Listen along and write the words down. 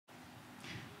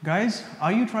Guys,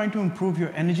 are you trying to improve your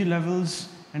energy levels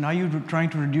and are you trying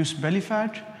to reduce belly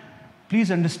fat? Please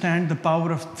understand the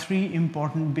power of three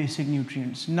important basic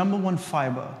nutrients. Number one,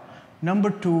 fiber.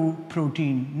 Number two,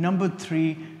 protein. Number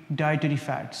three, dietary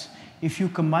fats. If you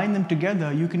combine them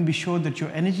together, you can be sure that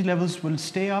your energy levels will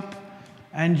stay up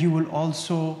and you will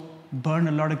also burn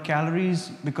a lot of calories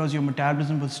because your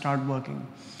metabolism will start working.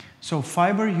 So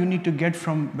fiber you need to get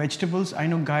from vegetables. I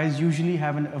know guys usually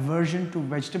have an aversion to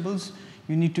vegetables.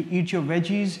 You need to eat your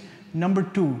veggies. Number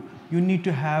two, you need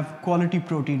to have quality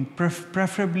protein,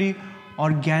 preferably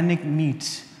organic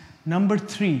meats. Number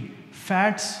three,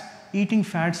 fats. Eating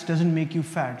fats doesn't make you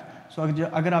fat. So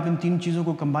अगर आप इन तीन चीज़ों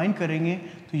को combine करेंगे,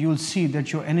 तो you will see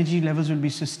that your energy levels will be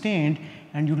sustained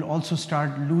and you will also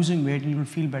start losing weight and you will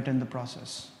feel better in the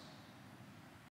process.